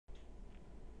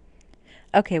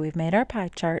Okay, we've made our pie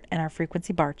chart and our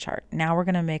frequency bar chart. Now we're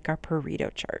going to make our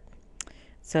Pareto chart.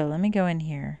 So let me go in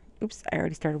here. Oops, I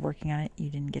already started working on it. You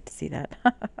didn't get to see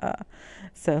that.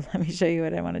 So let me show you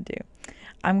what I want to do.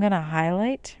 I'm going to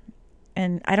highlight,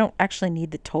 and I don't actually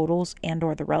need the totals and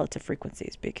or the relative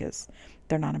frequencies because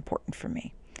they're not important for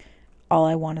me. All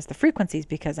I want is the frequencies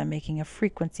because I'm making a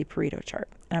frequency Pareto chart.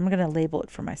 And I'm going to label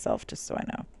it for myself just so I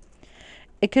know.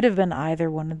 It could have been either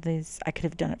one of these. I could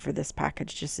have done it for this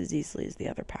package just as easily as the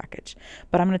other package.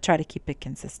 But I'm going to try to keep it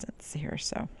consistent here,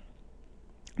 so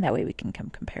that way we can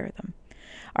compare them.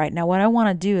 All right, now what I want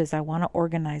to do is I want to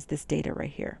organize this data right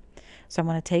here. So I'm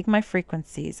going to take my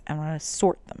frequencies and I'm going to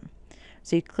sort them.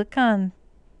 So you click on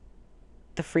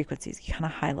the frequencies, you kind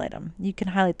of highlight them. You can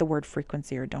highlight the word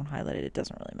frequency or don't highlight it, it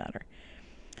doesn't really matter.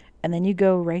 And then you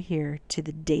go right here to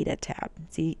the data tab.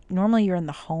 See, normally you're in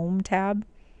the home tab.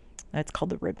 That's called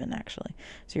the ribbon actually.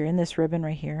 So you're in this ribbon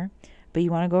right here, but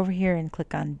you want to go over here and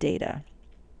click on data.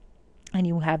 And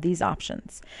you have these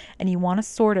options. And you want to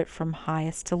sort it from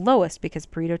highest to lowest because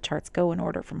Pareto charts go in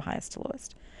order from highest to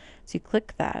lowest. So you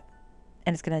click that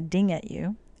and it's going to ding at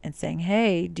you and saying,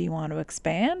 hey, do you want to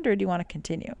expand or do you want to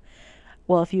continue?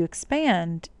 Well, if you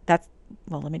expand,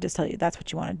 well, let me just tell you, that's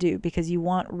what you want to do because you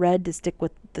want red to stick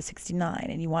with the 69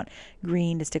 and you want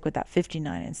green to stick with that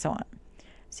 59 and so on.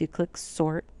 So you click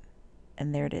sort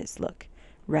and there it is. Look,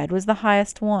 red was the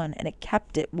highest one and it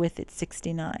kept it with its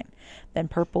 69. Then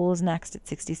purple is next at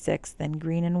 66, then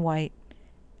green and white,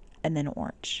 and then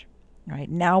orange. All right,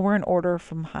 now we're in order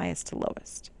from highest to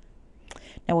lowest.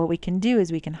 Now what we can do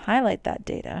is we can highlight that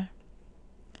data.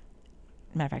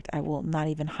 Matter of fact, I will not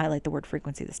even highlight the word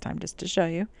frequency this time just to show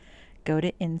you. Go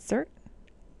to Insert,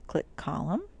 click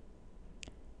Column,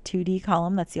 2D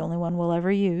column, that's the only one we'll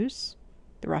ever use.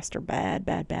 The rest are bad,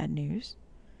 bad, bad news.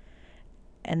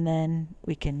 And then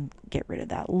we can get rid of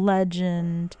that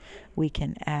legend. We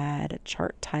can add a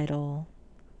chart title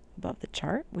above the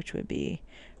chart, which would be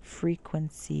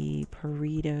Frequency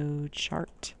Pareto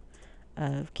Chart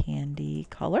of Candy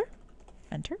Color.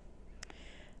 Enter.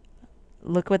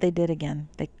 Look what they did again.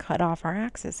 They cut off our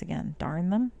axis again. Darn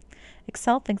them.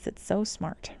 Excel thinks it's so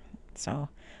smart. So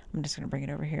I'm just going to bring it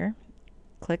over here.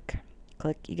 Click,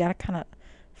 click. You got to kind of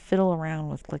fiddle around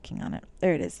with clicking on it.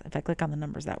 There it is. If I click on the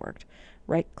numbers, that worked.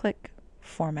 Right click,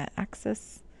 format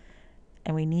axis,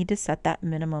 and we need to set that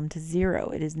minimum to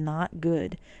 0. It is not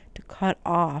good to cut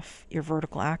off your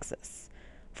vertical axis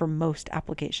for most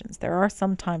applications. There are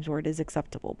some times where it is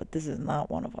acceptable, but this is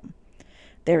not one of them.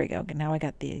 There we go. Now I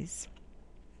got these.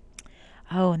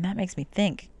 Oh, and that makes me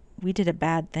think we did a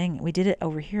bad thing. We did it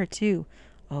over here too.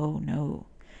 Oh no.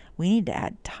 We need to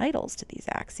add titles to these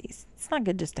axes. It's not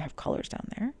good just to have colors down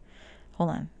there.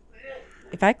 Hold on.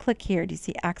 If I click here, do you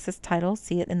see axis titles?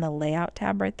 See it in the layout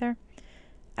tab right there?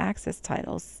 Axis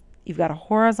titles. You've got a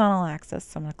horizontal axis.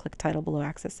 So I'm going to click title below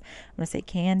axis. I'm going to say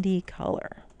candy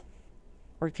color.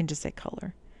 Or you can just say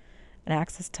color. An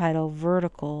axis title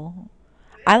vertical.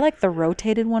 I like the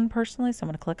rotated one personally, so I'm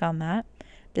going to click on that.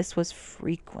 This was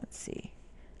frequency.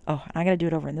 Oh, and I got to do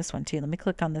it over in this one too. Let me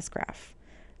click on this graph.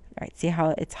 All right, see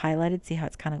how it's highlighted? See how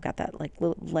it's kind of got that like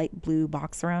little light blue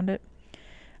box around it?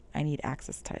 I need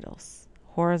axis titles.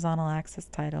 Horizontal axis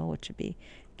title, which would be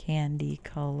candy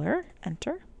color.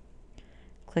 Enter.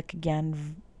 Click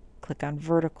again. Click on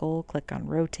vertical. Click on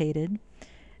rotated.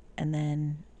 And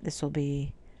then this will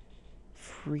be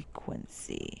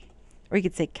frequency. Or you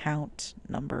could say count,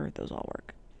 number. Those all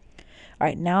work. All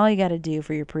right, now all you got to do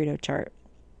for your Pareto chart,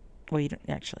 well, you don't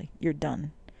actually, you're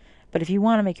done. But if you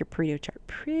want to make your Pareto chart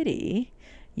pretty,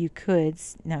 you could,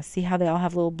 now see how they all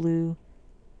have little blue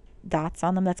dots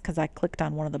on them? That's because I clicked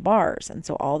on one of the bars, and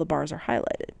so all the bars are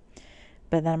highlighted.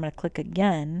 But then I'm going to click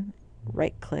again,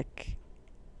 right click,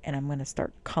 and I'm going to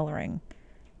start coloring.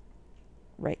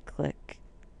 Right click,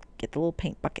 get the little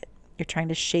paint bucket. You're trying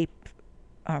to shape,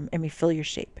 fill your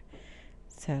shape.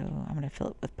 So I'm going to fill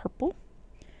it with purple.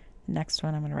 The next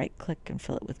one I'm going to right click and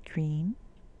fill it with green.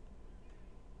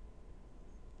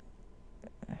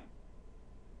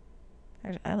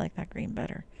 I like that green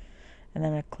better. And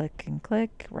then I'm going to click and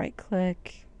click, right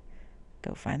click,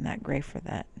 go find that gray for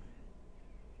that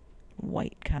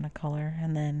white kind of color,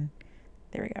 and then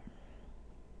there we go.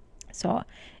 So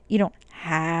you don't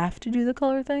have to do the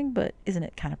color thing, but isn't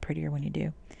it kind of prettier when you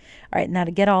do? All right, now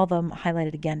to get all of them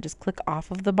highlighted again, just click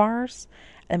off of the bars,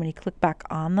 and when you click back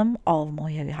on them, all of them will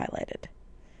be highlighted.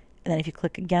 And then if you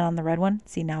click again on the red one,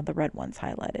 see now the red one's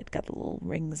highlighted, got the little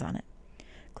rings on it.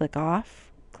 Click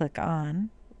off, click on,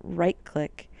 right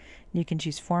click, and you can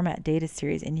choose Format Data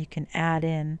Series, and you can add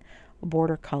in a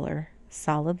border color,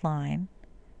 solid line,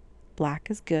 black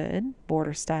is good,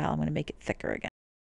 border style, I'm going to make it thicker again.